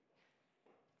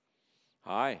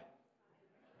Hi.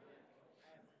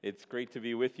 It's great to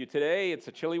be with you today. It's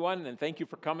a chilly one, and thank you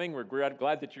for coming. We're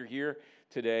glad that you're here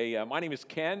today. My name is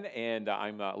Ken, and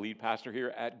I'm a lead pastor here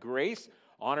at Grace.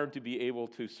 Honored to be able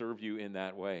to serve you in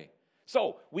that way.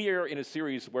 So, we are in a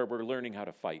series where we're learning how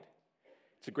to fight.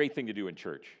 It's a great thing to do in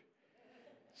church.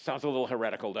 Sounds a little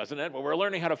heretical, doesn't it? But we're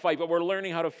learning how to fight, but we're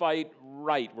learning how to fight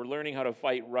right. We're learning how to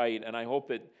fight right, and I hope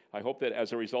that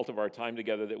as a result of our time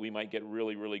together that we might get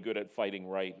really, really good at fighting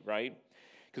right?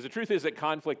 Because the truth is that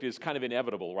conflict is kind of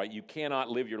inevitable, right? You cannot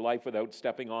live your life without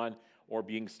stepping on or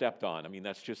being stepped on. I mean,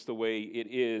 that's just the way it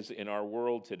is in our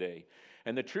world today.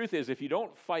 And the truth is, if you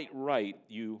don't fight right,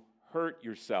 you hurt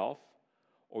yourself,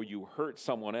 or you hurt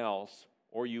someone else,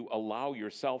 or you allow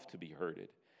yourself to be hurted.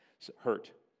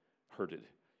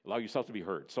 Allow yourself to be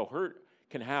hurt. So hurt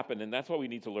can happen, and that's why we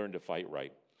need to learn to fight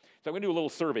right. So I'm going to do a little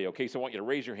survey, okay? So I want you to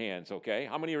raise your hands, okay?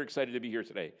 How many are excited to be here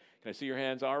today? Can I see your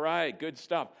hands? All right, good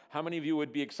stuff. How many of you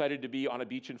would be excited to be on a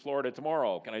beach in Florida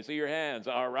tomorrow? Can I see your hands?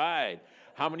 All right.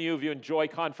 How many of you enjoy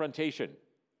confrontation?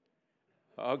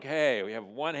 Okay, we have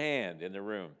one hand in the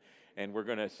room, and we're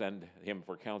going to send him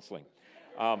for counseling.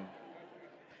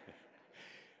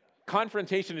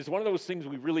 Confrontation is one of those things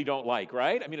we really don't like,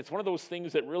 right? I mean, it's one of those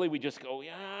things that really we just go,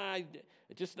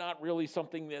 it's just not really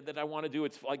something that I want to do.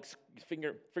 It's like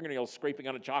fingernails scraping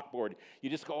on a chalkboard. You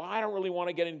just go, I don't really want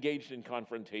to get engaged in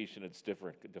confrontation. It's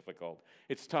difficult.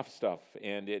 It's tough stuff,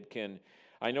 and it can,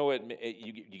 I know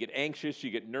you get anxious,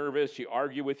 you get nervous, you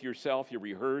argue with yourself, you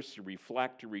rehearse, you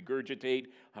reflect, you regurgitate.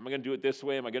 Am I going to do it this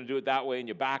way? Am I going to do it that way? And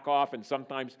you back off, and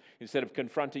sometimes instead of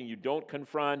confronting, you don't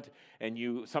confront, and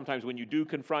sometimes when you do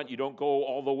confront, you don't go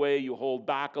all the way, you hold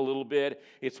back a little bit.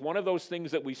 It's one of those things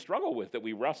that we struggle with, that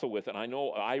we wrestle with, and I know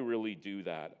I really do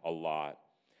that a lot.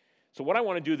 So what I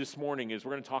want to do this morning is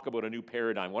we're going to talk about a new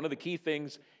paradigm. One of the key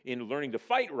things in learning to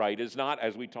fight right is not,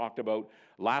 as we talked about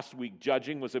last week,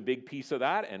 judging was a big piece of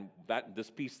that, and this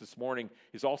piece this morning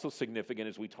is also significant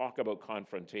as we talk about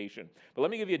confrontation. But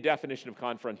let me give you a definition of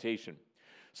confrontation.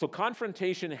 So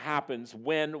confrontation happens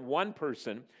when one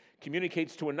person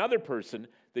communicates to another person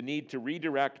the need to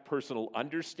redirect personal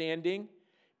understanding,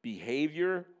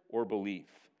 behavior, or belief.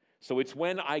 So it's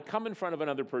when I come in front of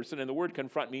another person, and the word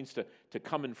confront means to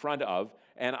come in front of,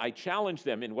 and I challenge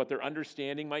them in what their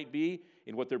understanding might be,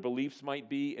 in what their beliefs might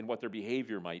be, and what their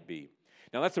behavior might be.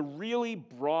 Now that's a really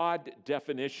broad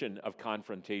definition of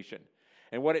confrontation.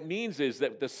 And what it means is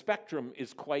that the spectrum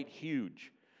is quite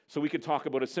huge. So we could talk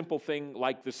about a simple thing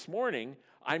like this morning.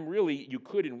 You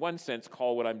could in one sense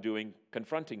call what I'm doing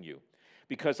confronting you,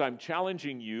 because I'm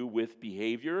challenging you with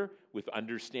behavior, with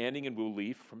understanding and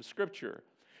belief from Scripture.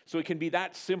 So it can be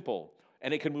that simple,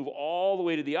 and it can move all the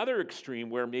way to the other extreme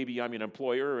where maybe I'm an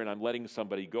employer and I'm letting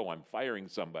somebody go, I'm firing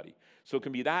somebody. So it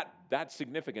can be that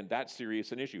significant, that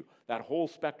serious an issue. That whole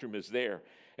spectrum is there.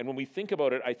 And when we think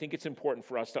about it, I think it's important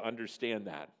for us to understand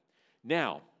that.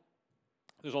 Now,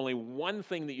 there's only one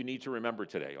thing that you need to remember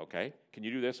today, okay? Can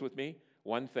you do this with me?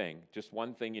 One thing, just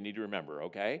one thing you need to remember,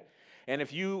 okay? And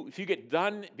if you get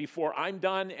done before I'm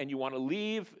done and you want to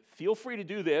leave, feel free to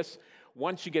do this.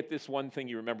 Once you get this one thing,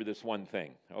 you remember this one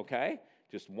thing, okay?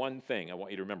 Just one thing I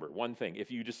want you to remember, one thing.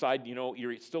 If you decide,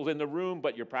 you're still in the room,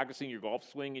 but you're practicing your golf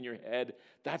swing in your head,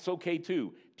 that's okay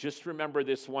too. Just remember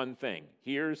this one thing.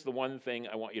 Here's the one thing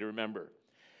I want you to remember.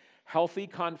 Healthy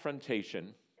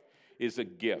confrontation is a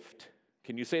gift.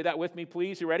 Can you say that with me,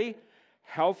 please? You ready?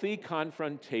 Healthy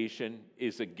confrontation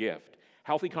is a gift.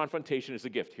 Healthy confrontation is a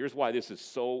gift. Here's why this is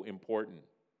so important.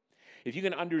 If you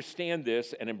can understand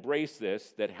this and embrace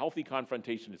this, that healthy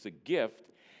confrontation is a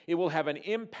gift, it will have an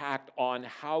impact on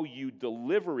how you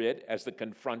deliver it as the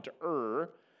confronter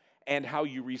and how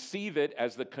you receive it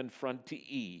as the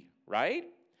confrontee, right?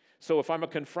 So if I'm a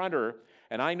confronter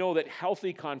and I know that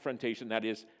healthy confrontation, that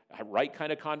is a right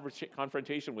kind of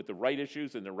confrontation with the right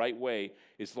issues in the right way,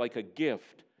 is like a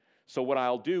gift. So what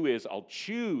I'll do is I'll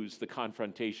choose the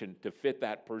confrontation to fit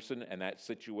that person and that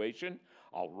situation.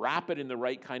 I'll wrap it in the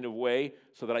right kind of way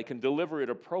so that I can deliver it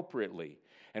appropriately.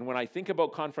 And when I think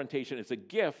about confrontation as a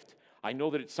gift, I know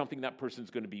that it's something that person's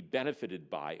going to be benefited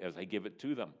by as I give it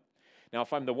to them. Now,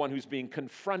 if I'm the one who's being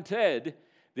confronted,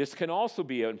 this can also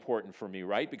be important for me,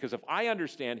 right? Because if I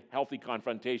understand healthy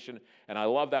confrontation and I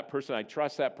love that person, I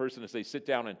trust that person as they sit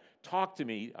down and talk to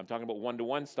me, I'm talking about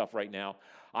one-to-one stuff right now,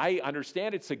 I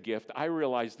understand it's a gift. I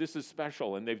realize this is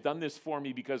special, and they've done this for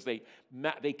me because they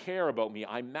care about me.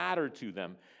 I matter to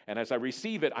them. And as I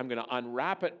receive it, I'm going to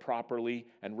unwrap it properly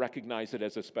and recognize it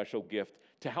as a special gift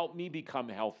to help me become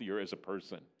healthier as a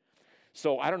person.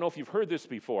 So I don't know if you've heard this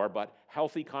before, but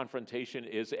healthy confrontation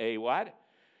is a what?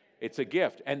 It's a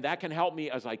gift. And that can help me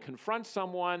as I confront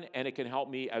someone, and it can help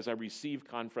me as I receive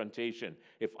confrontation.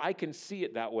 If I can see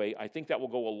it that way, I think that will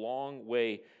go a long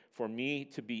way for me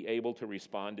to be able to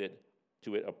respond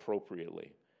to it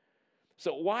appropriately.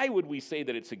 So why would we say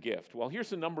that it's a gift? Well,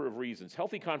 here's a number of reasons.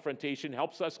 Healthy confrontation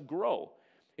helps us grow.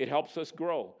 It helps us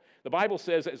grow. The Bible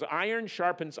says, as iron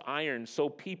sharpens iron, so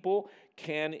people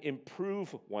can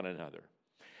improve one another.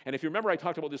 And if you remember, I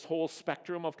talked about this whole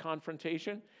spectrum of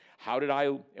confrontation.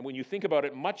 And when you think about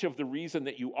it, much of the reason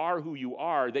that you are who you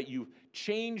are, that you've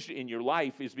changed in your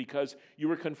life, is because you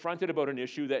were confronted about an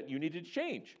issue that you needed to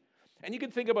change. And you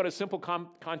can think about a simple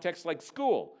context like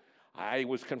school. I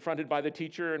was confronted by the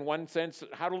teacher in one sense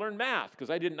how to learn math, because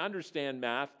I didn't understand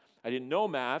math, I didn't know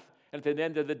math, and at the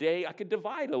end of the day, I could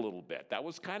divide a little bit. That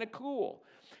was kind of cool.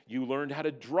 You learned how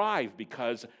to drive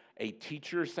because a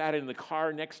teacher sat in the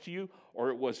car next to you, or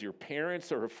it was your parents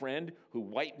or a friend who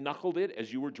white-knuckled it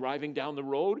as you were driving down the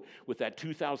road with that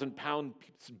 2,000-pound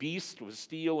beast with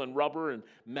steel and rubber and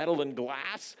metal and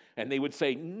glass, and they would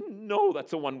say, no,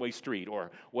 that's a one-way street,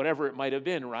 or whatever it might have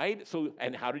been, right? So,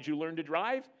 and how did you learn to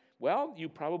drive? Well, you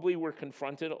probably were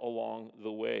confronted along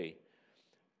the way.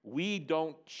 We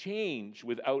don't change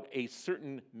without a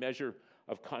certain measure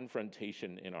of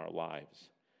confrontation in our lives.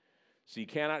 So you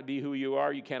cannot be who you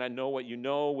are, you cannot know what you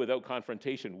know without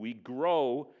confrontation. We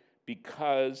grow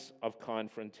because of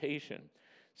confrontation.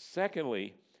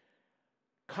 Secondly,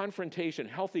 confrontation,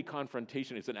 healthy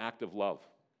confrontation, is an act of love.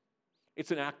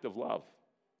 It's an act of love.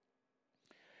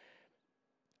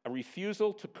 A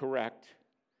refusal to correct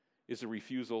is a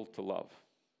refusal to love.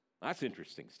 That's an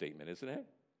interesting statement, isn't it?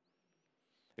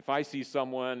 If I see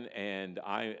someone and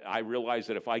I realize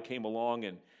that if I came along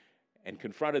and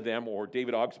confronted them, or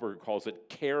David Augsburger calls it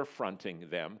carefronting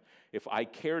them, if I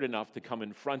cared enough to come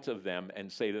in front of them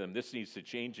and say to them, this needs to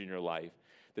change in your life,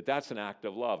 that's an act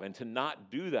of love. And to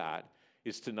not do that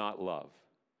is to not love.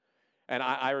 And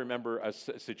I remember a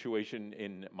situation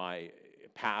in my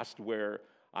past where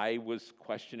I was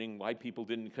questioning why people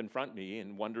didn't confront me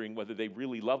and wondering whether they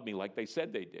really loved me like they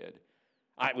said they did.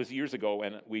 It was years ago,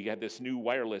 and we had this new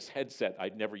wireless headset.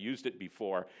 I'd never used it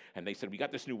before, and they said, we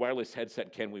got this new wireless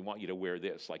headset, Ken, we want you to wear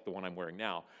this, like the one I'm wearing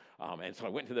now. And so I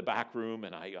went to the back room,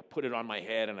 and I put it on my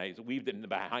head, and I weaved it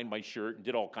behind my shirt, and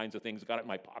did all kinds of things, got it in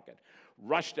my pocket,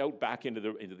 rushed out back into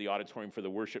the auditorium for the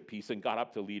worship piece, and got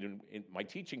up to lead in my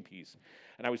teaching piece.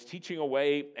 And I was teaching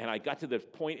away, and I got to the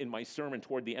point in my sermon,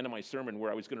 toward the end of my sermon,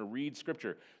 where I was going to read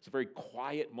Scripture. It's a very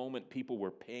quiet moment. People were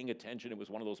paying attention. It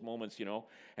was one of those moments,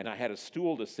 and I had a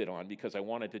stool to sit on because I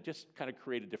wanted to just kind of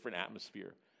create a different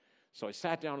atmosphere. So I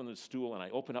sat down on the stool, and I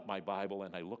opened up my Bible,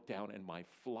 and I looked down, and my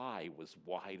fly was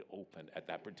wide open at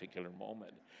that particular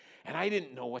moment. And I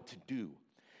didn't know what to do.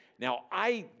 Now,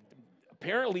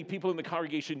 apparently people in the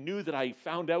congregation knew that I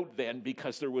found out then,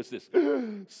 because there was this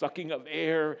sucking of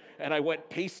air, and I went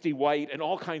pasty white, and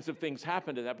all kinds of things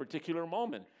happened at that particular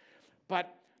moment.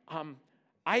 But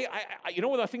you know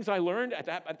one of the things I learned at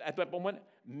that moment?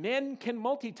 Men can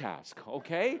multitask,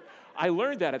 okay? I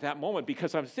learned that at that moment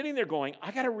because I'm sitting there going,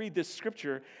 I got to read this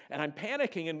scripture, and I'm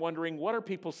panicking and wondering, what are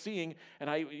people seeing? And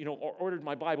I, ordered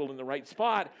my Bible in the right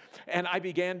spot, and I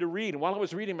began to read. And while I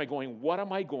was reading, I'm going, what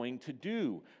am I going to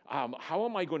do? How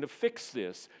am I going to fix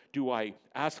this? Do I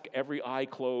ask every eye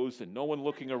closed and no one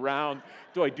looking around?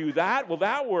 Do I do that? Will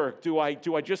that work? Do I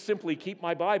just simply keep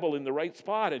my Bible in the right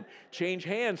spot and change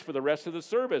hands for the rest of the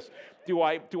service? Do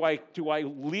I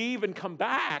leave and come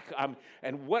back?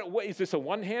 And what is this, a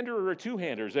one-hander or a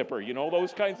two-hander zipper?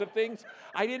 Those kinds of things.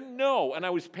 I didn't know, and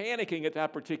I was panicking at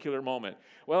that particular moment.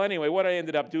 Well, anyway, what I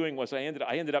ended up doing was I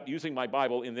ended up using my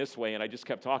Bible in this way, and I just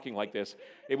kept talking like this.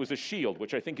 It was a shield,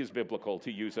 which I think is biblical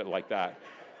to use it like that.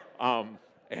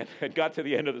 And it got to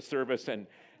the end of the service,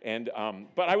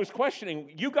 but I was questioning,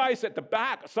 you guys at the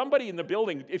back, somebody in the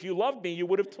building, if you loved me, you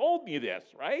would have told me this,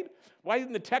 right? Why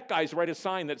didn't the tech guys write a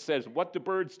sign that says, what do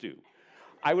birds do?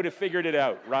 I would have figured it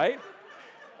out, right?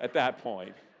 At that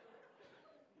point.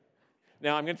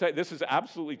 Now, I'm going to tell you, this is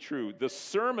absolutely true. The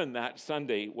sermon that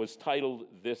Sunday was titled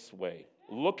this way: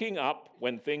 Looking Up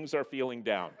When Things Are Feeling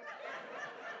Down.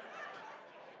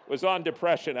 It was on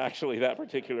depression, actually, that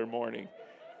particular morning.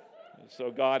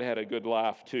 So God had a good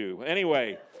laugh, too.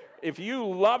 Anyway, if you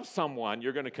love someone,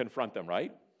 you're going to confront them,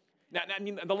 right? Now,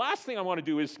 the last thing I want to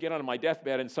do is get on my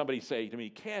deathbed and somebody say to me,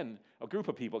 Ken, a group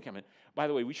of people come in, by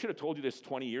the way, we should have told you this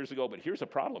 20 years ago, but here's a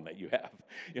problem that you have.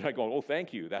 I go, oh,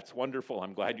 thank you. That's wonderful.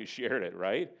 I'm glad you shared it,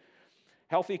 right?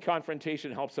 Healthy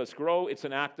confrontation helps us grow. It's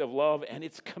an act of love, and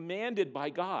it's commanded by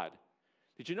God.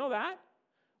 Did you know that?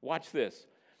 Watch this.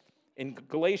 In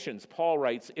Galatians, Paul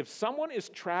writes, if someone is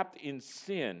trapped in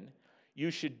sin,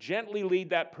 You should gently lead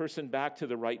that person back to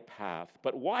the right path.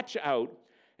 But watch out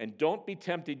and don't be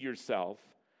tempted yourself.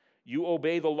 You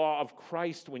obey the law of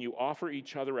Christ when you offer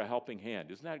each other a helping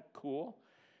hand. Isn't that cool?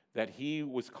 That he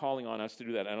was calling on us to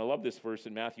do that. And I love this verse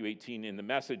in Matthew 18. In the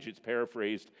Message, it's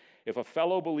paraphrased, if a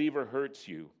fellow believer hurts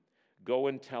you, go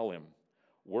and tell him.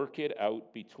 Work it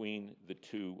out between the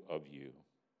two of you.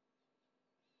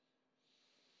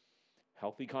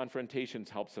 Healthy confrontations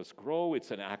helps us grow.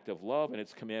 It's an act of love, and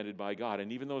it's commanded by God.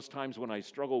 And even those times when I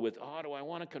struggle with, do I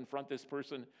want to confront this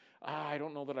person? I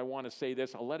don't know that I want to say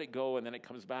this. I'll let it go, and then it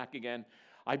comes back again.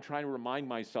 I'm trying to remind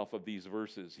myself of these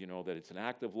verses, that it's an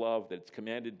act of love, that it's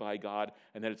commanded by God,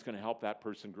 and that it's going to help that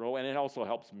person grow. And it also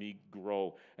helps me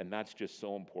grow, and that's just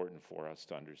so important for us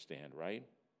to understand, right?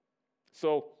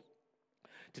 So,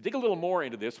 to dig a little more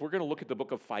into this, we're going to look at the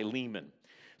book of Philemon.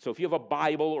 So if you have a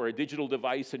Bible or a digital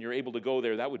device and you're able to go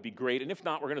there, that would be great. And if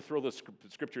not, we're going to throw the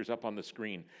scriptures up on the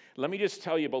screen. Let me just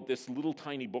tell you about this little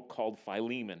tiny book called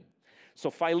Philemon. So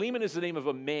Philemon is the name of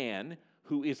a man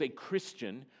who is a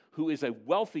Christian, who is a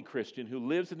wealthy Christian, who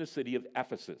lives in the city of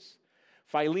Ephesus.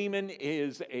 Philemon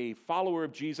is a follower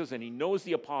of Jesus, and he knows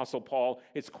the Apostle Paul.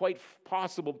 It's quite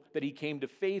possible that he came to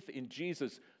faith in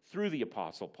Jesus through the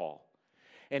Apostle Paul.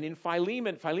 And in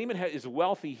Philemon is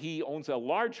wealthy. He owns a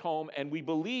large home, and we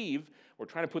believe, we're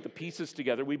trying to put the pieces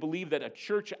together, we believe that a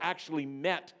church actually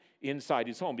met inside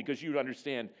his home, because you would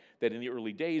understand that in the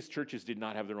early days, churches did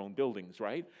not have their own buildings,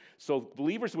 right? So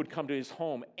believers would come to his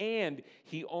home, and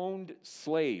he owned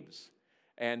slaves.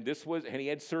 And he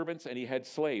had servants and he had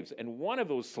slaves. And one of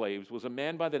those slaves was a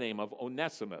man by the name of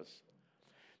Onesimus.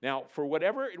 Now, for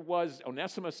whatever it was,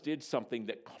 Onesimus did something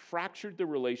that fractured the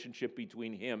relationship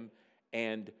between him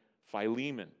and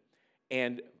Philemon.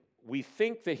 And we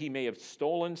think that he may have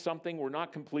stolen something. We're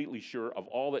not completely sure of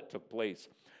all that took place.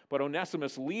 But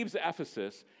Onesimus leaves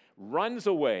Ephesus, runs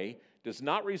away, does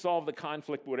not resolve the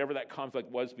conflict, whatever that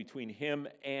conflict was between him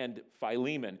and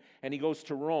Philemon, and he goes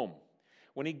to Rome.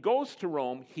 When he goes to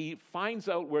Rome, he finds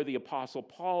out where the Apostle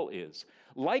Paul is.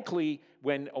 Likely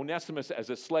when Onesimus as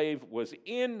a slave was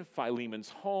in Philemon's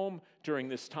home during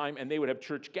this time, and they would have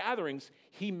church gatherings,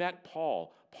 he met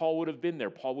Paul. Paul would have been there.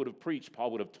 Paul would have preached.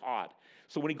 Paul would have taught.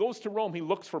 So when he goes to Rome, he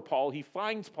looks for Paul. He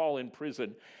finds Paul in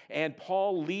prison, and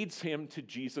Paul leads him to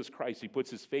Jesus Christ. He puts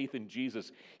his faith in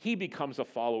Jesus. He becomes a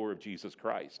follower of Jesus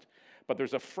Christ. But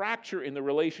there's a fracture in the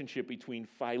relationship between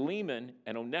Philemon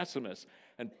and Onesimus,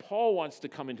 and Paul wants to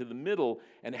come into the middle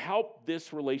and help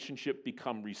this relationship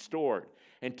become restored.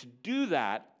 And to do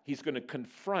that, he's going to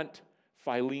confront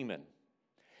Philemon.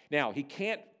 Now, he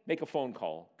can't make a phone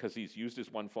call because he's used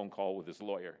his one phone call with his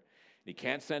lawyer. He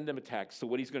can't send him a text, so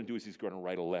what he's going to do is he's going to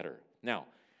write a letter. Now,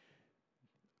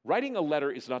 writing a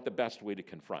letter is not the best way to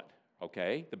confront,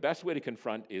 okay? The best way to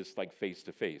confront is like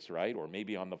face-to-face, right? Or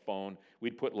maybe on the phone.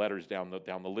 We'd put letters down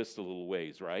the list a little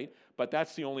ways, right? But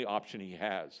that's the only option he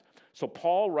has. So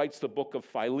Paul writes the book of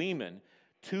Philemon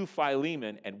to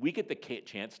Philemon, and we get the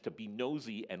chance to be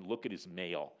nosy and look at his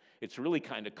mail. It's really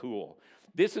kind of cool.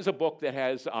 This is a book that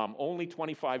has only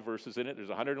 25 verses in it. There's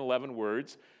 111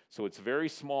 words, so it's very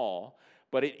small.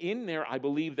 But in there, I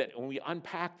believe that when we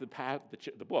unpack the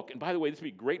book, and by the way, this would be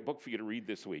a great book for you to read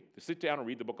this week, to sit down and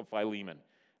read the book of Philemon.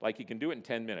 Like you can do it in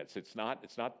 10 minutes. It's not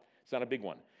a big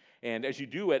one. And as you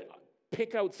do it,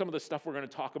 pick out some of the stuff we're going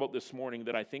to talk about this morning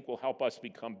that I think will help us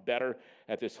become better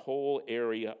at this whole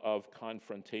area of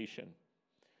confrontation.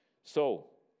 So,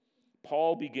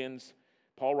 Paul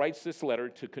writes this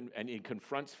letter and he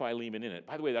confronts Philemon in it.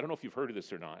 By the way, I don't know if you've heard of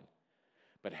this or not,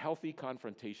 but healthy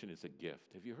confrontation is a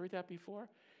gift. Have you heard that before?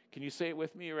 Can you say it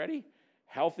with me? You ready?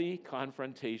 Healthy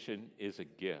confrontation is a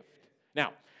gift.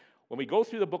 Now, when we go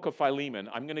through the book of Philemon,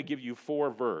 I'm going to give you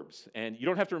 4 verbs, and you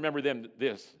don't have to remember them.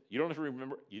 Do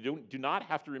not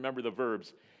have to remember the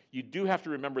verbs. You do have to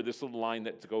remember this little line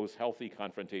that goes, healthy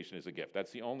confrontation is a gift.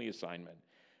 That's the only assignment.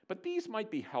 But these might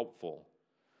be helpful.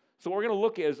 So what we're going to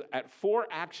look at 4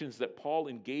 actions that Paul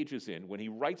engages in when he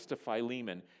writes to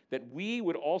Philemon that we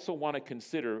would also want to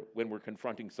consider when we're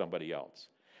confronting somebody else.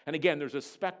 And again, there's a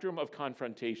spectrum of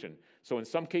confrontation. So in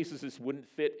some cases, this wouldn't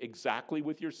fit exactly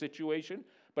with your situation,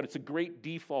 but it's a great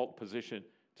default position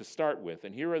to start with.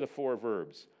 And here are the 4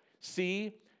 verbs.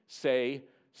 See, say,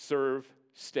 serve,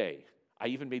 stay. I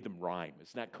even made them rhyme.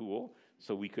 Isn't that cool?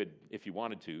 So we could, if you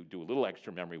wanted to, do a little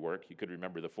extra memory work. You could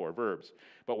remember the 4 verbs.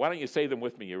 But why don't you say them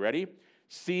with me? You ready?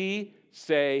 See,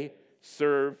 say,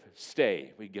 serve,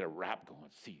 stay. We get a rap going.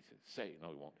 See, say. No,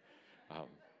 we won't.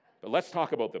 But let's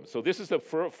talk about them. So this is the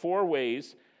 4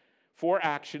 ways, 4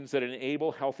 actions that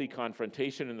enable healthy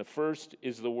confrontation. And the first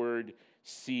is the word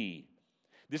see.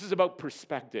 This is about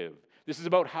perspective. This is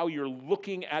about how you're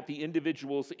looking at the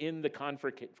individuals in the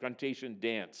confrontation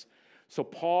dance. So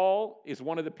Paul is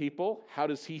one of the people. How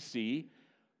does he see?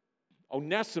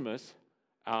 Onesimus,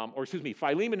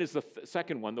 Philemon is the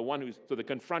second one, the one who's, so the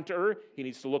confronter, he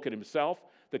needs to look at himself.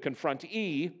 The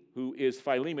confrontee, who is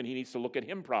Philemon, he needs to look at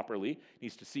him properly, he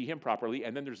needs to see him properly,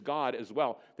 and then there's God as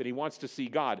well, that he wants to see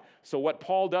God. So what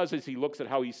Paul does is he looks at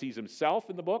how he sees himself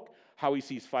in the book, how he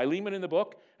sees Philemon in the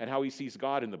book, and how he sees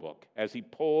God in the book, as he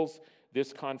pulls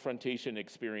this confrontation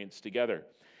experience together.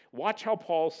 Watch how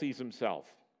Paul sees himself.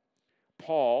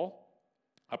 Paul,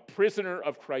 a prisoner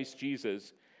of Christ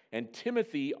Jesus, and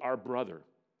Timothy, our brother.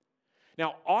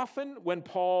 Now, often when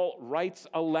Paul writes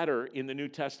a letter in the New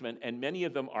Testament, and many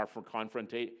of them are for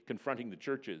confronting the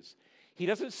churches, he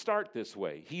doesn't start this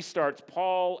way. He starts,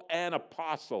 Paul, an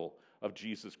apostle of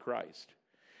Jesus Christ.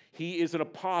 He is an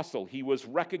apostle. He was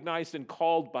recognized and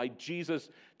called by Jesus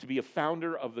to be a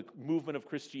founder of the movement of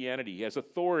Christianity. He has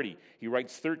authority. He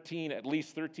writes at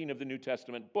least 13 of the New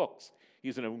Testament books.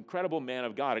 He's an incredible man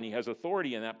of God, and he has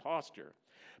authority in that posture.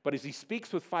 But as he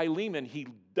speaks with Philemon, he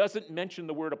doesn't mention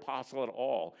the word apostle at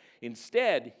all.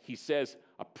 Instead, he says,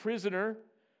 a prisoner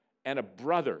and a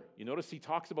brother. You notice he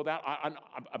talks about that. I'm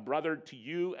a brother to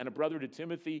you and a brother to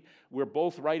Timothy. We're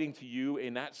both writing to you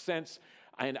in that sense,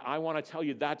 and I want to tell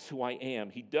you that's who I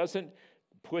am. He doesn't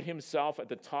put himself at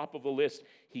the top of the list.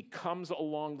 He comes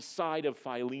alongside of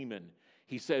Philemon.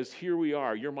 He says, here we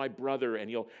are, you're my brother.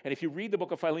 And if you read the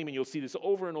book of Philemon, you'll see this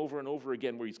over and over and over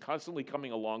again, where he's constantly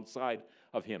coming alongside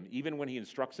of him. Even when he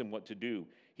instructs him what to do,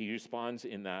 he responds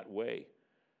in that way.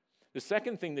 The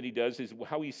second thing that he does is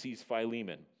how he sees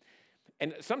Philemon.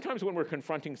 And sometimes when we're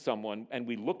confronting someone and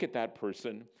we look at that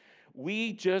person,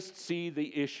 we just see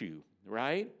the issue,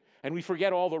 right? And we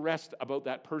forget all the rest about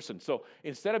that person. So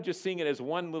instead of just seeing it as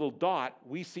one little dot,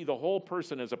 we see the whole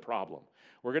person as a problem.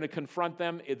 We're going to confront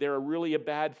them. They're really a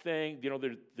bad thing.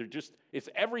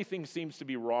 Everything seems to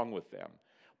be wrong with them.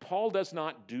 Paul does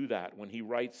not do that when he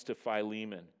writes to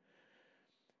Philemon.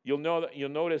 You'll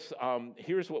notice,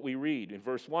 here's what we read. In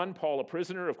verse 1, Paul, a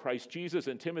prisoner of Christ Jesus,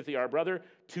 and Timothy, our brother,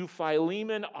 to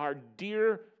Philemon, our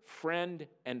dear friend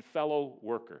and fellow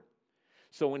worker.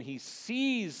 So when he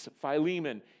sees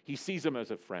Philemon, he sees him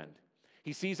as a friend.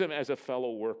 He sees him as a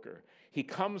fellow worker. He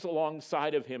comes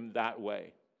alongside of him that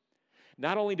way.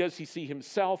 Not only does he see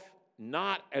himself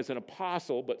not as an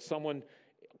apostle, but someone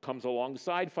comes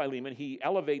alongside Philemon, he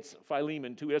elevates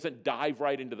Philemon too. He doesn't dive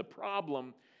right into the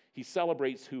problem. He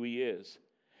celebrates who he is.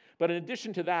 But in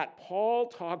addition to that, Paul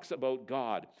talks about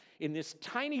God. In this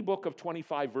tiny book of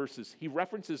 25 verses, he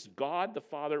references God the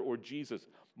Father or Jesus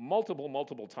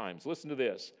multiple times. Listen to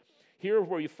this. Here is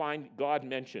where you find God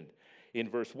mentioned in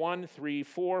verse 1, 3,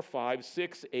 4, 5,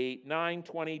 6, 8, 9,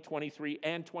 20, 23,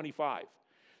 and 25.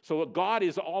 So God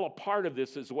is all a part of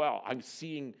this as well. I'm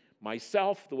seeing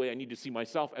myself the way I need to see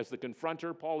myself as the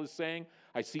confronter, Paul is saying.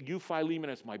 I see you, Philemon,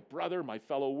 as my brother, my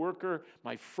fellow worker,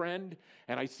 my friend,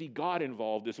 and I see God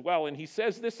involved as well. And he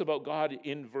says this about God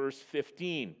in verse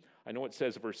 15. I know it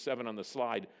says verse 7 on the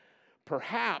slide.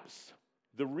 Perhaps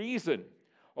the reason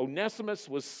Onesimus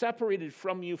was separated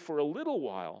from you for a little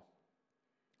while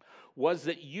was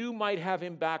that you might have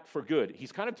him back for good.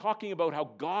 He's kind of talking about how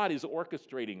God is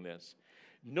orchestrating this.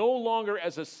 No longer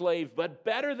as a slave, but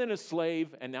better than a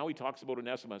slave. And now he talks about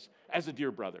Onesimus as a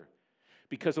dear brother,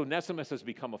 because Onesimus has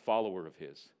become a follower of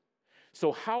his.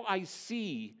 So how I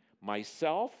see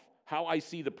myself, how I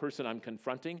see the person I'm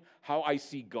confronting, how I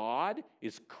see God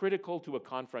is critical to a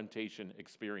confrontation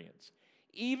experience.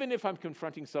 Even if I'm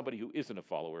confronting somebody who isn't a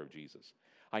follower of Jesus,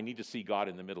 I need to see God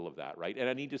in the middle of that, right? And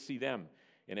I need to see them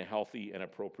in a healthy and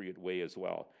appropriate way as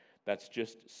well. That's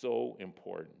just so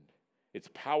important. It's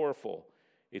powerful.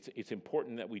 It's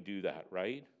important that we do that,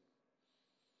 right?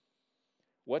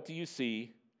 What do you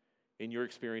see in your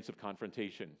experience of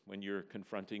confrontation when you're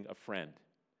confronting a friend?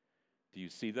 Do you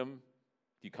see them?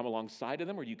 Do you come alongside of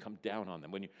them, or do you come down on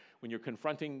them? When you're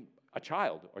confronting a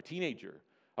child or teenager,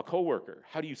 a coworker,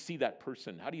 how do you see that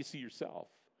person? How do you see yourself?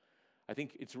 I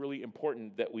think it's really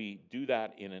important that we do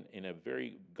that in a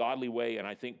very godly way, and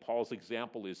I think Paul's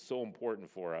example is so important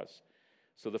for us.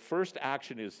 So the first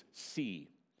action is see.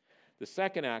 The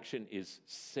second action is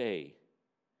say.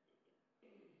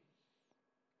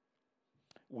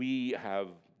 We have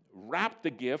wrapped the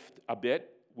gift a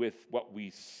bit with what we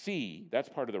see. That's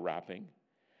part of the wrapping.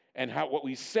 And what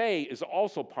we say is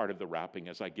also part of the wrapping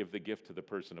as I give the gift to the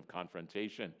person of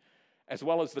confrontation, as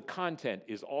well as the content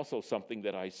is also something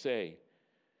that I say.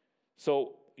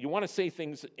 So you want to say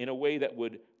things in a way that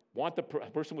the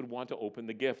person would want to open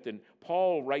the gift. And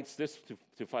Paul writes this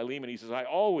to Philemon. He says, I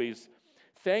always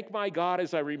Thank my God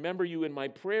as I remember you in my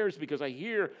prayers, because I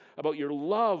hear about your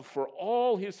love for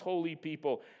all his holy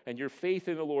people and your faith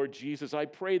in the Lord Jesus. I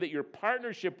pray that your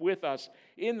partnership with us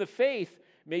in the faith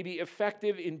may be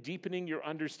effective in deepening your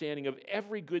understanding of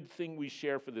every good thing we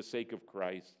share for the sake of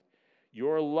Christ.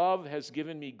 Your love has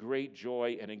given me great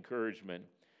joy and encouragement,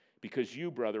 because you,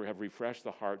 brother, have refreshed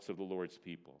the hearts of the Lord's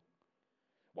people.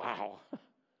 Wow.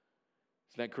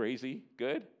 Isn't that crazy?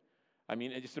 Good? I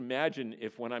mean, just imagine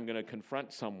if when I'm going to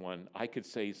confront someone, I could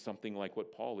say something like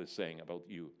what Paul is saying about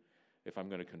you, if I'm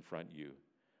going to confront you,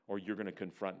 or you're going to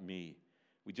confront me.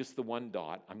 With just the one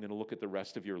dot, I'm going to look at the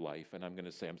rest of your life, and I'm going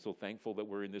to say, I'm so thankful that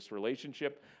we're in this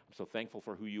relationship. I'm so thankful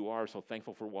for who you are, so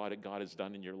thankful for what God has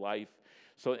done in your life.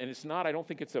 So, and it's not, I don't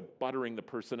think it's a buttering the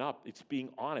person up. It's being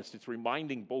honest. It's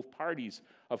reminding both parties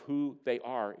of who they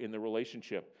are in the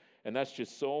relationship. And that's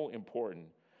just so important.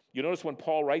 You notice when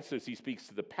Paul writes this, he speaks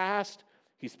to the past,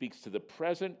 he speaks to the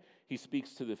present, he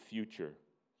speaks to the future.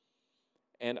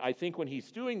 And I think when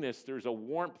he's doing this, there's a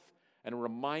warmth and a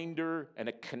reminder and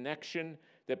a connection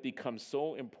that becomes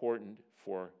so important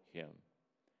for him.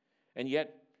 And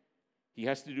yet, he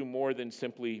has to do more than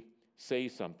simply say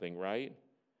something, right?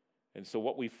 And so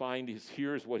what we find is,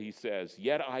 here's what he says: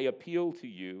 yet I appeal to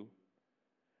you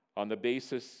on the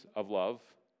basis of love.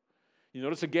 You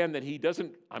notice again that he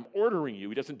doesn't, I'm ordering you.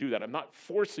 He doesn't do that. I'm not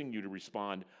forcing you to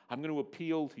respond. I'm going to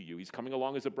appeal to you. He's coming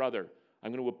along as a brother.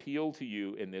 I'm going to appeal to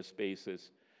you in this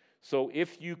basis. So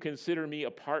if you consider me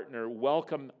a partner,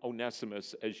 welcome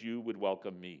Onesimus as you would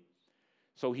welcome me.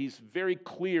 So he's very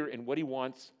clear in what he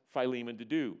wants Philemon to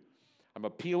do. I'm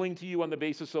appealing to you on the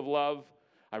basis of love.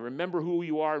 I remember who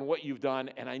you are and what you've done,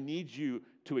 and I need you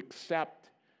to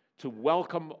accept, to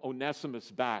welcome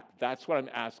Onesimus back. That's what I'm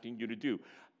asking you to do.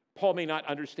 Paul may not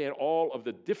understand all of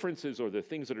the differences or the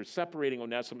things that are separating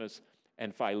Onesimus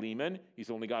and Philemon. He's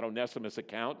only got Onesimus'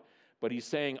 account, but he's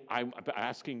saying, I'm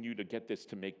asking you to get this,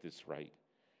 to make this right.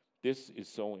 This is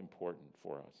so important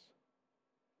for us.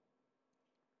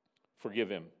 Forgive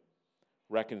him.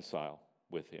 Reconcile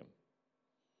with him.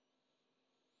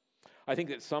 I think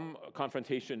that some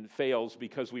confrontation fails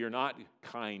because we are not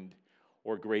kind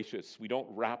or gracious. We don't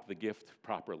wrap the gift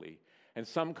properly. And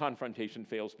some confrontation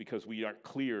fails because we aren't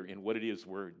clear in what it is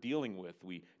we're dealing with.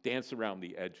 We dance around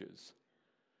the edges.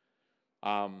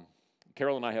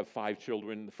 Carol and I have 5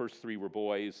 children. The first 3 were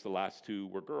boys. The last 2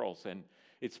 were girls. And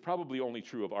it's probably only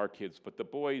true of our kids, but the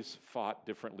boys fought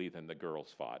differently than the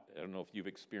girls fought. I don't know if you've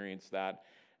experienced that.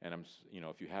 And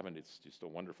if you haven't, it's just a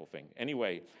wonderful thing.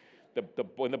 Anyway,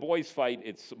 when the boys fight,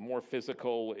 it's more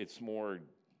physical, it's more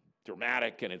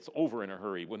dramatic, and it's over in a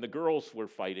hurry. When the girls were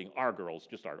fighting, I'm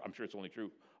sure it's only true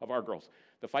of our girls,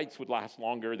 the fights would last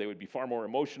longer, they would be far more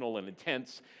emotional and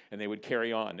intense, and they would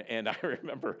carry on. And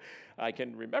I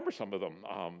can remember some of them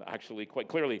actually quite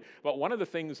clearly. But one of the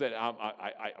things that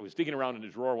I was digging around in a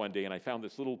drawer one day, and I found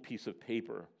this little piece of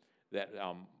paper that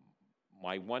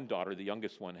my one daughter, the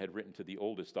youngest one, had written to the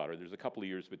oldest daughter. There's a couple of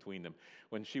years between them,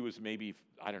 when she was maybe,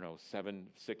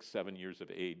 6, 7 years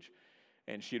of age.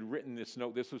 And she had written this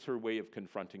note. This was her way of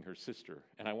confronting her sister.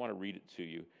 And I want to read it to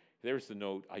you. There's the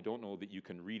note. I don't know that you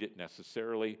can read it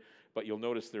necessarily, but you'll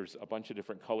notice there's a bunch of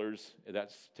different colors.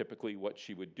 That's typically what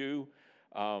she would do.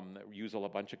 Use a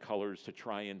bunch of colors to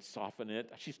try and soften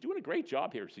it. She's doing a great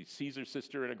job here. She sees her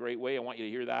sister in a great way. I want you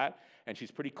to hear that. And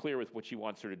she's pretty clear with what she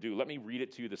wants her to do. Let me read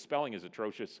it to you. The spelling is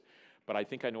atrocious, but I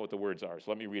think I know what the words are. So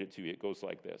let me read it to you. It goes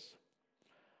like this.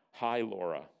 Hi,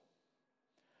 Laura.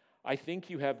 I think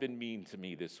you have been mean to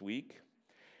me this week,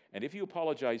 and if you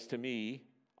apologize to me,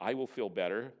 I will feel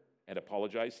better and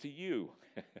apologize to you.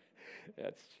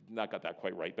 That's not got that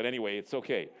quite right, but anyway, it's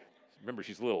okay. Remember,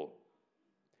 she's little.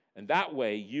 And that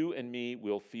way, you and me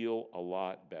will feel a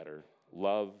lot better.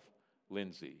 Love,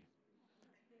 Lindsay.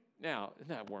 Now, doesn't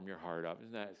that warm your heart up?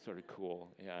 Isn't that sort of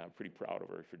cool? Yeah, I'm pretty proud of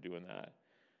her for doing that.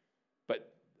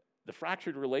 But the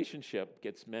fractured relationship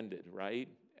gets mended, right?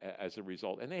 As a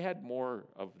result. And they had more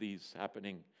of these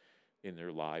happening in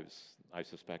their lives, I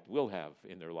suspect will have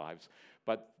in their lives.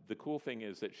 But the cool thing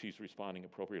is that she's responding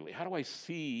appropriately. How do I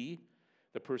see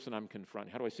the person I'm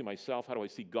confronting? How do I see myself? How do I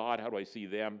see God? How do I see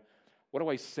them? What do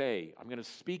I say? I'm going to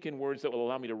speak in words that will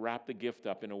allow me to wrap the gift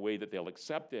up in a way that they'll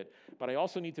accept it. But I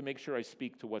also need to make sure I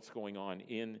speak to what's going on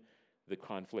in the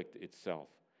conflict itself.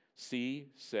 See,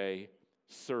 say,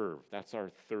 serve. That's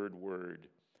our third word.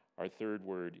 Our third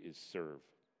word is serve.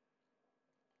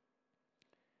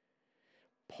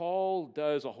 Paul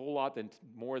does a whole lot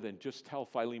more than just tell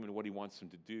Philemon what he wants him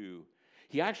to do.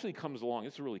 He actually comes along,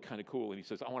 it's really kind of cool, and he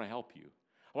says, I want to help you.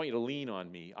 I want you to lean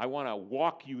on me. I want to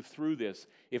walk you through this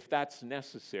if that's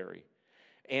necessary.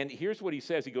 And here's what he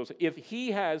says. He goes, if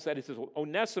he has, that is,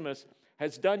 Onesimus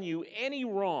has done you any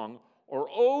wrong or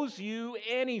owes you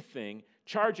anything,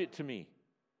 charge it to me.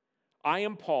 I,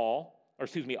 Paul,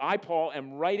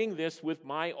 am writing this with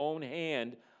my own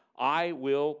hand. I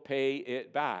will pay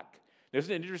it back.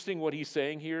 Isn't it interesting what he's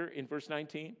saying here in verse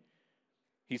 19?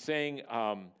 He's saying,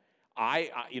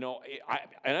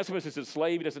 Onesimus is a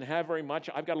slave. He doesn't have very much.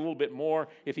 I've got a little bit more.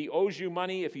 If he owes you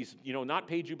money, if he's not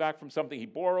paid you back from something he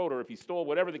borrowed, or if he stole,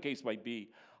 whatever the case might be,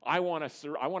 I want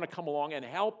to come along and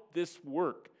help this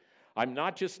work. I'm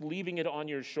not just leaving it on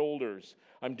your shoulders.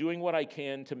 I'm doing what I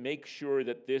can to make sure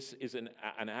that this is an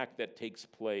act that takes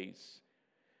place.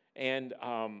 And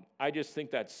I just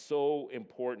think that's so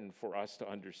important for us to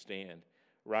understand,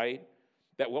 right?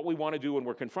 That what we want to do when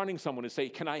we're confronting someone is say,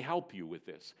 can I help you with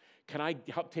this? Can I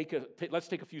help let's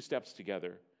take a few steps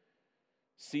together.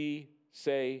 See,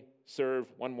 say,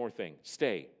 serve, one more thing.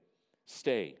 Stay.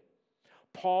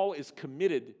 Paul is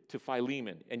committed to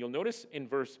Philemon. And you'll notice in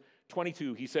verse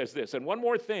 22, he says this, and one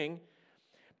more thing,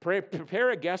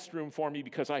 prepare a guest room for me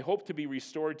because I hope to be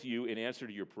restored to you in answer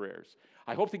to your prayers.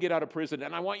 I hope to get out of prison,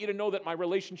 and I want you to know that my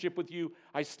relationship with you,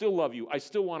 I still love you. I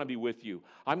still want to be with you.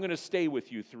 I'm going to stay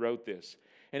with you throughout this.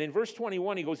 And in verse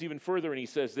 21, he goes even further and he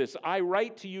says this, I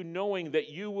write to you knowing that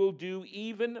you will do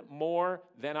even more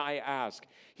than I ask.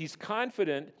 He's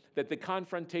confident that the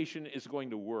confrontation is going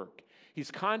to work.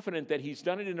 He's confident that he's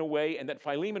done it in a way and that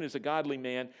Philemon is a godly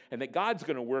man and that God's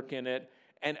going to work in it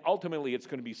and ultimately it's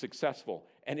going to be successful.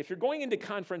 And if you're going into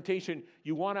confrontation,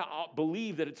 you want to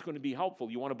believe that it's going to be helpful.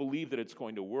 You want to believe that it's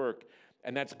going to work.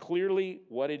 And that's clearly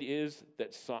what it is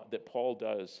that Paul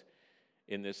does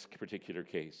in this particular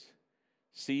case.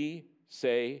 See,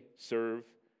 say, serve,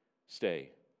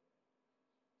 stay.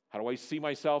 How do I see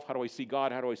myself? How do I see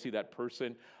God? How do I see that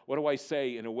person? What do I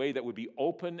say in a way that would be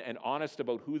open and honest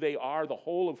about who they are, the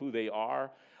whole of who they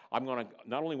are?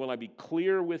 Not only will I be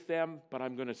clear with them, but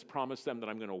I'm going to promise them that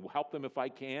I'm going to help them if I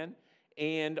can.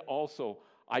 And also,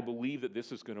 I believe that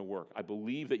this is going to work. I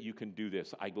believe that you can do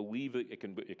this. I believe that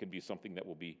it can be something that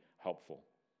will be helpful.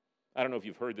 I don't know if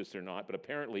you've heard this or not, but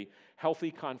apparently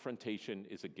healthy confrontation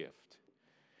is a gift.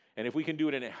 And if we can do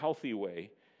it in a healthy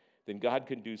way, then God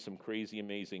can do some crazy,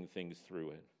 amazing things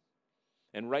through it.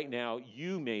 And right now,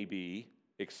 you may be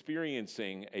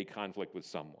experiencing a conflict with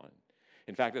someone.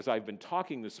 In fact, as I've been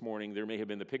talking this morning, there may have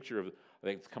been the picture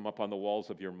that's come up on the walls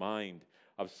of your mind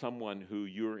of someone who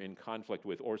you're in conflict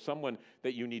with, or someone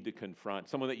that you need to confront,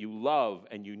 someone that you love,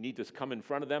 and you need to come in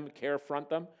front of them, confront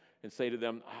them, and say to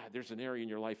them, there's an area in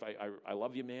your life, I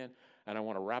love you, man, and I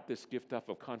want to wrap this gift up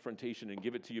of confrontation and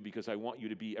give it to you because I want you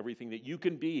to be everything that you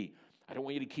can be. I don't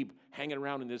want you to keep hanging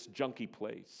around in this junky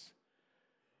place.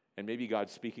 And maybe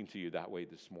God's speaking to you that way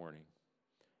this morning.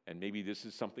 And maybe this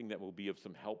is something that will be of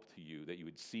some help to you, that you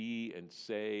would see and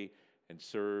say and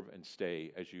serve and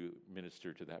stay as you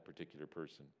minister to that particular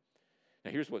person.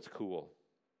 Now here's what's cool.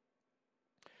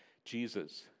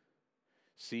 Jesus,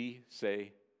 see,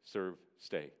 say, serve,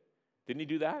 stay. Didn't he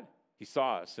do that? He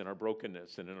saw us in our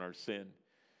brokenness and in our sin.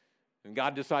 And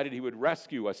God decided he would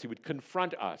rescue us. He would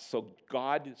confront us. So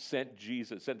God sent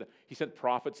Jesus. He sent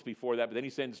prophets before that, but then he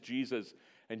sends Jesus.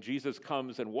 And Jesus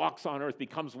comes and walks on earth,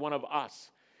 becomes one of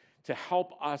us to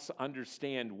help us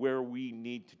understand where we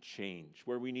need to change,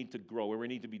 where we need to grow, where we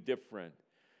need to be different.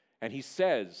 And he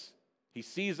says, he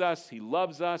sees us, he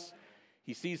loves us,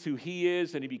 he sees who he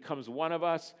is, and he becomes one of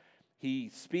us. He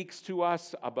speaks to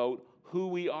us about who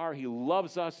we are. He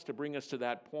loves us to bring us to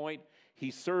that point.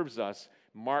 He serves us.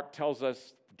 Mark tells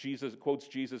us, quotes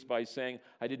Jesus by saying,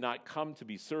 I did not come to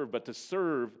be served, but to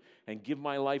serve and give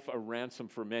my life a ransom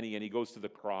for many. And he goes to the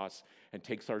cross and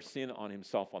takes our sin on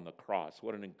himself on the cross.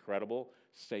 What an incredible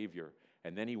Savior.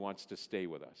 And then he wants to stay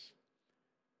with us.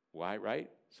 Why, right?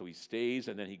 So he stays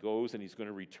and then he goes and he's going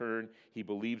to return. He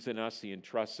believes in us. He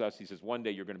entrusts us. He says, one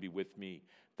day you're going to be with me.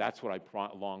 That's what I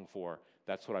long for.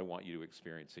 That's what I want you to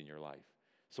experience in your life.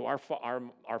 So our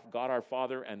God, our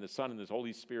Father, and the Son, and the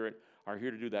Holy Spirit are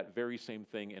here to do that very same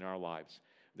thing in our lives.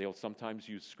 They'll sometimes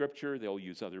use Scripture. They'll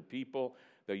use other people.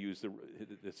 They'll use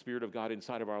the Spirit of God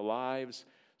inside of our lives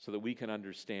so that we can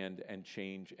understand and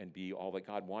change and be all that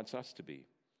God wants us to be.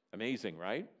 Amazing,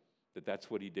 right? That's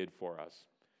what he did for us.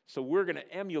 So we're going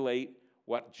to emulate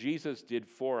what Jesus did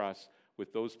for us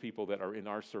with those people that are in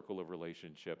our circle of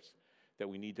relationships that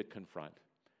we need to confront,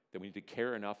 that we need to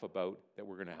care enough about, that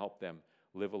we're going to help them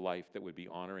live a life that would be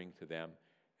honoring to them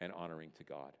and honoring to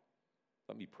God.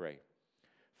 Let me pray.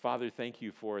 Father, thank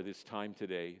you for this time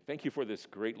today. Thank you for this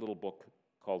great little book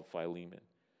called Philemon.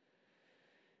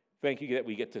 Thank you that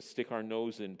we get to stick our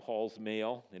nose in Paul's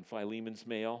mail, in Philemon's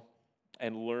mail,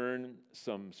 and learn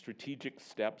some strategic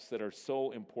steps that are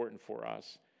so important for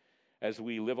us as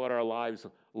we live out our lives,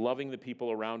 loving the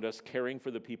people around us, caring for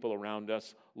the people around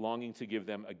us, longing to give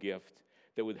them a gift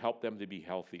that would help them to be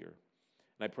healthier.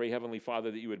 And I pray, Heavenly Father,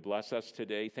 that you would bless us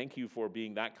today. Thank you for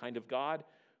being that kind of God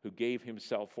who gave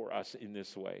himself for us in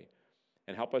this way.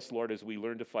 And help us, Lord, as we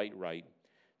learn to fight right,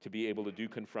 to be able to do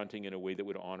confronting in a way that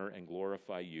would honor and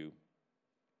glorify you.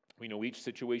 We know each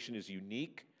situation is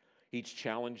unique. Each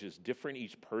challenge is different.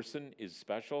 Each person is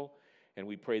special. And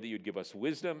we pray that you'd give us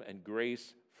wisdom and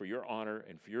grace for your honor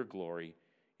and for your glory.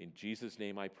 In Jesus'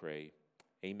 name I pray.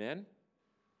 Amen.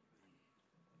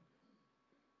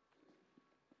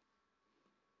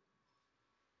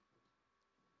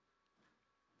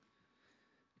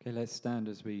 Okay, let's stand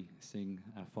as we sing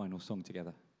our final song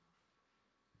together.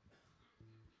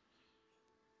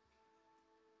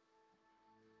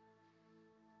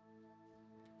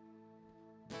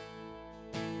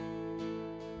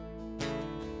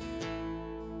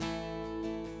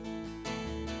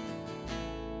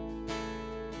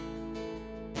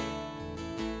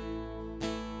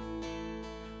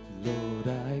 Lord,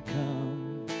 I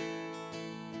come,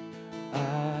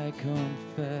 I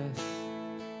confess,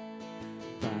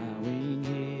 bowing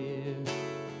here,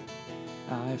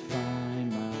 I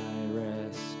find my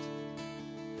rest.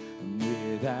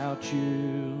 Without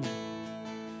you,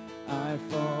 I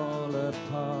fall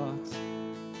apart.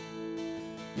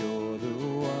 You're the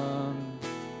one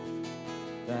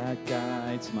that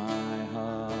guides my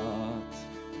heart.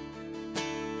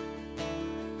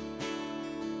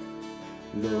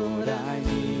 Lord, I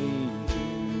need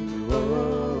you,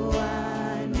 oh,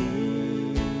 I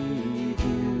need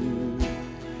you.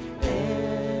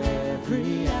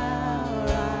 Every hour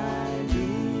I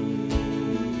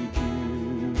need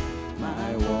you.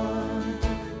 My one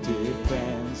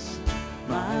defense,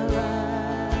 my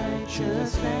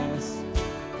righteousness,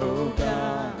 oh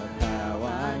God, how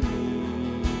I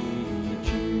need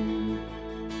you.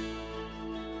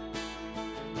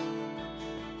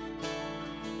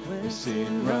 Where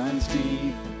sin runs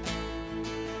deep,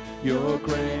 your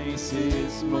grace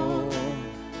is more.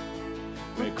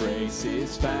 Where grace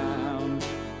is found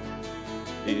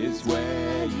is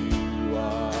where you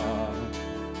are.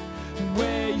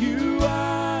 Where you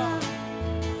are,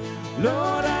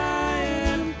 Lord, I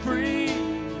am free.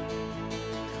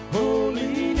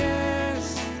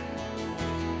 Holiness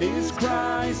is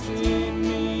Christ in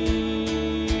me.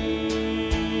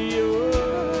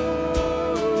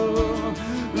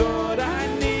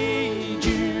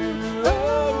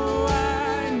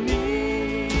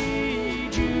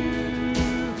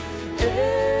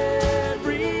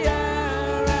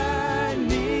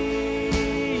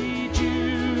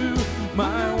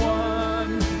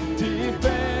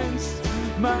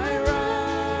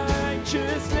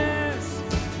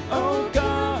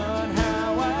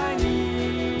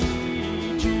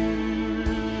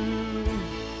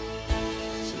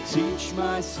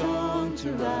 Song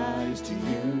to rise to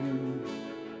you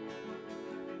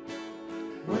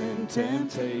when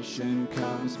temptation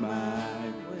comes my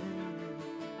way.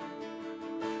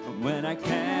 And when I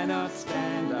cannot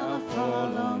stand, I'll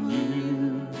fall on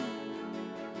you.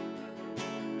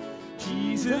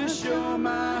 Jesus, you're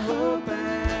my hope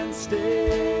and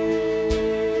stay.